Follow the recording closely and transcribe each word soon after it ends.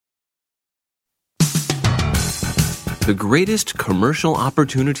The greatest commercial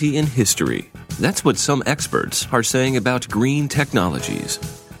opportunity in history. That's what some experts are saying about green technologies.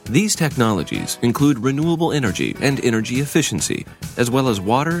 These technologies include renewable energy and energy efficiency, as well as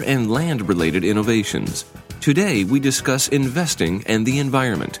water and land-related innovations. Today, we discuss investing and the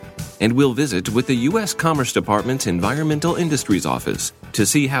environment, and we'll visit with the U.S. Commerce Department's Environmental Industries Office to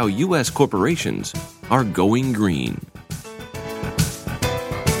see how U.S. corporations are going green.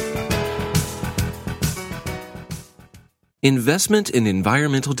 Investment in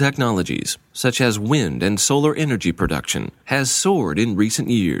environmental technologies, such as wind and solar energy production, has soared in recent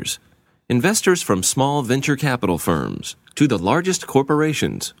years. Investors from small venture capital firms to the largest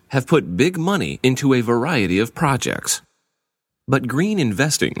corporations have put big money into a variety of projects. But green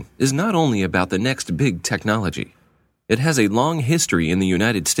investing is not only about the next big technology. It has a long history in the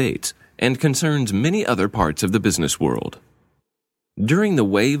United States and concerns many other parts of the business world. During the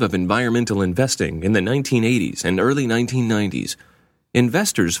wave of environmental investing in the 1980s and early 1990s,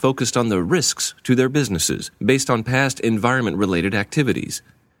 investors focused on the risks to their businesses based on past environment-related activities.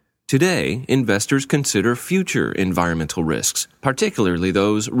 Today, investors consider future environmental risks, particularly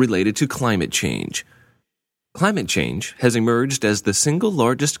those related to climate change. Climate change has emerged as the single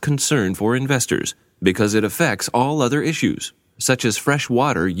largest concern for investors because it affects all other issues, such as fresh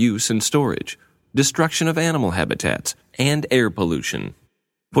water use and storage, destruction of animal habitats, and air pollution.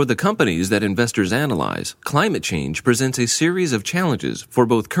 For the companies that investors analyze, climate change presents a series of challenges for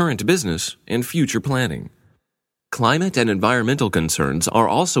both current business and future planning. Climate and environmental concerns are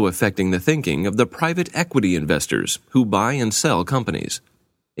also affecting the thinking of the private equity investors who buy and sell companies.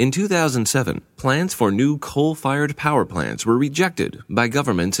 In 2007, plans for new coal-fired power plants were rejected by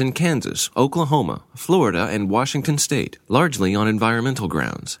governments in Kansas, Oklahoma, Florida, and Washington state, largely on environmental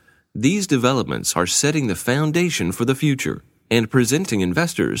grounds. These developments are setting the foundation for the future and presenting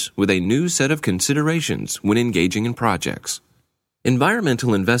investors with a new set of considerations when engaging in projects.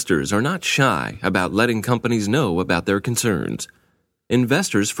 Environmental investors are not shy about letting companies know about their concerns.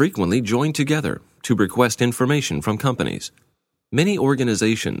 Investors frequently join together to request information from companies. Many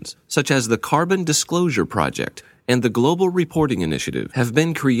organizations, such as the Carbon Disclosure Project and the Global Reporting Initiative, have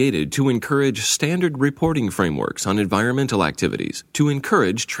been created to encourage standard reporting frameworks on environmental activities to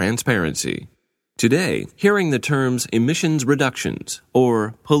encourage transparency. Today, hearing the terms emissions reductions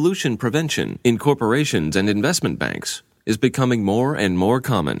or pollution prevention in corporations and investment banks is becoming more and more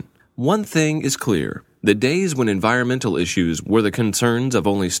common. One thing is clear: the days when environmental issues were the concerns of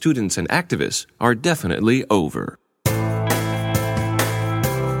only students and activists are definitely over.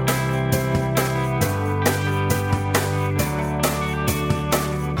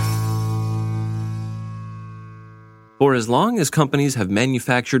 For as long as companies have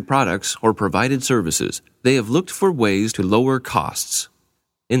manufactured products or provided services, they have looked for ways to lower costs.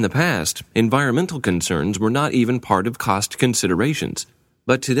 In the past, environmental concerns were not even part of cost considerations.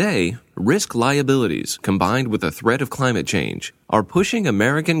 But today, risk liabilities combined with the threat of climate change are pushing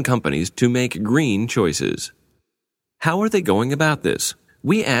American companies to make green choices. How are they going about this?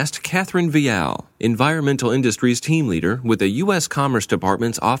 We asked Catherine Vial, Environmental Industries Team Leader with the U.S. Commerce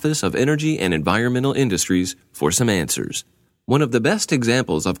Department's Office of Energy and Environmental Industries, for some answers. One of the best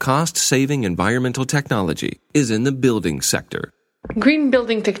examples of cost-saving environmental technology is in the building sector. Green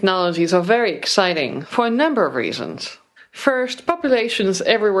building technologies are very exciting for a number of reasons. First, populations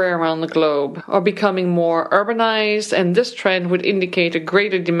everywhere around the globe are becoming more urbanized, and this trend would indicate a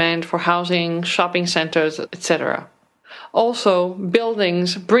greater demand for housing, shopping centers, etc. Also,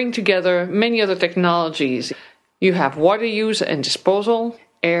 buildings bring together many other technologies. You have water use and disposal,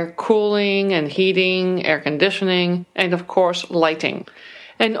 air cooling and heating, air conditioning, and of course lighting.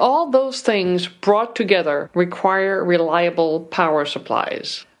 And all those things brought together require reliable power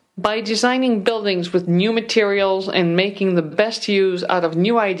supplies. By designing buildings with new materials and making the best use out of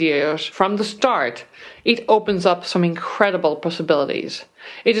new ideas from the start, it opens up some incredible possibilities.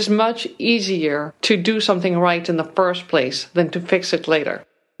 It is much easier to do something right in the first place than to fix it later.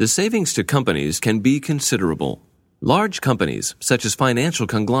 The savings to companies can be considerable. Large companies, such as financial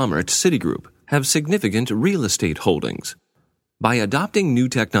conglomerate Citigroup, have significant real estate holdings. By adopting new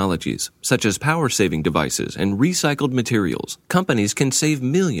technologies, such as power-saving devices and recycled materials, companies can save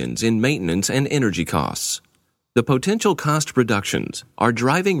millions in maintenance and energy costs. The potential cost reductions are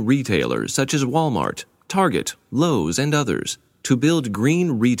driving retailers such as Walmart, Target, Lowe's, and others to build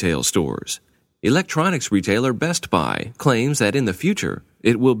green retail stores. Electronics retailer Best Buy claims that in the future,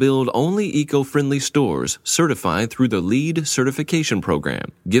 it will build only eco-friendly stores certified through the LEED certification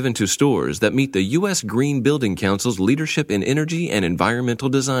program given to stores that meet the U.S. Green Building Council's leadership in energy and environmental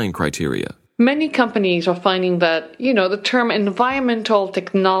design criteria. Many companies are finding that, the term environmental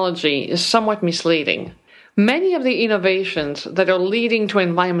technology is somewhat misleading. Many of the innovations that are leading to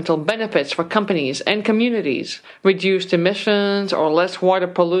environmental benefits for companies and communities, reduced emissions or less water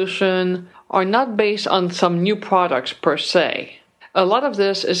pollution, are not based on some new products per se. A lot of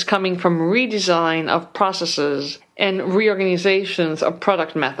this is coming from redesign of processes and reorganizations of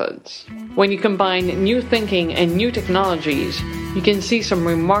product methods. When you combine new thinking and new technologies, you can see some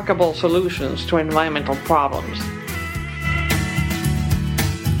remarkable solutions to environmental problems.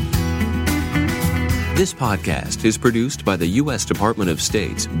 This podcast is produced by the U.S. Department of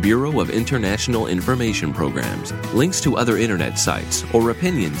State's Bureau of International Information Programs. Links to other internet sites or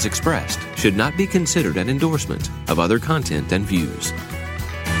opinions expressed should not be considered an endorsement of other content and views.